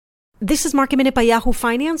This is Market Minute by Yahoo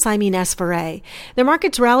Finance. I'm Ines Ferre. The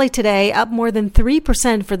markets rallied today, up more than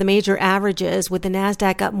 3% for the major averages, with the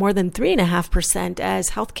Nasdaq up more than 3.5% as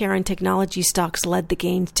healthcare and technology stocks led the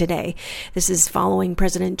gains today. This is following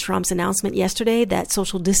President Trump's announcement yesterday that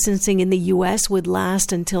social distancing in the U.S. would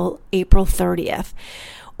last until April 30th.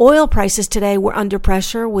 Oil prices today were under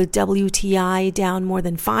pressure, with WTI down more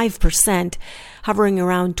than 5%, hovering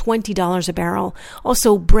around $20 a barrel.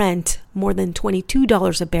 Also, Brent, more than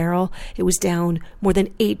 $22 a barrel. It was down more than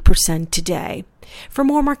 8% today. For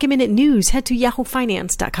more Market Minute news, head to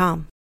yahoofinance.com.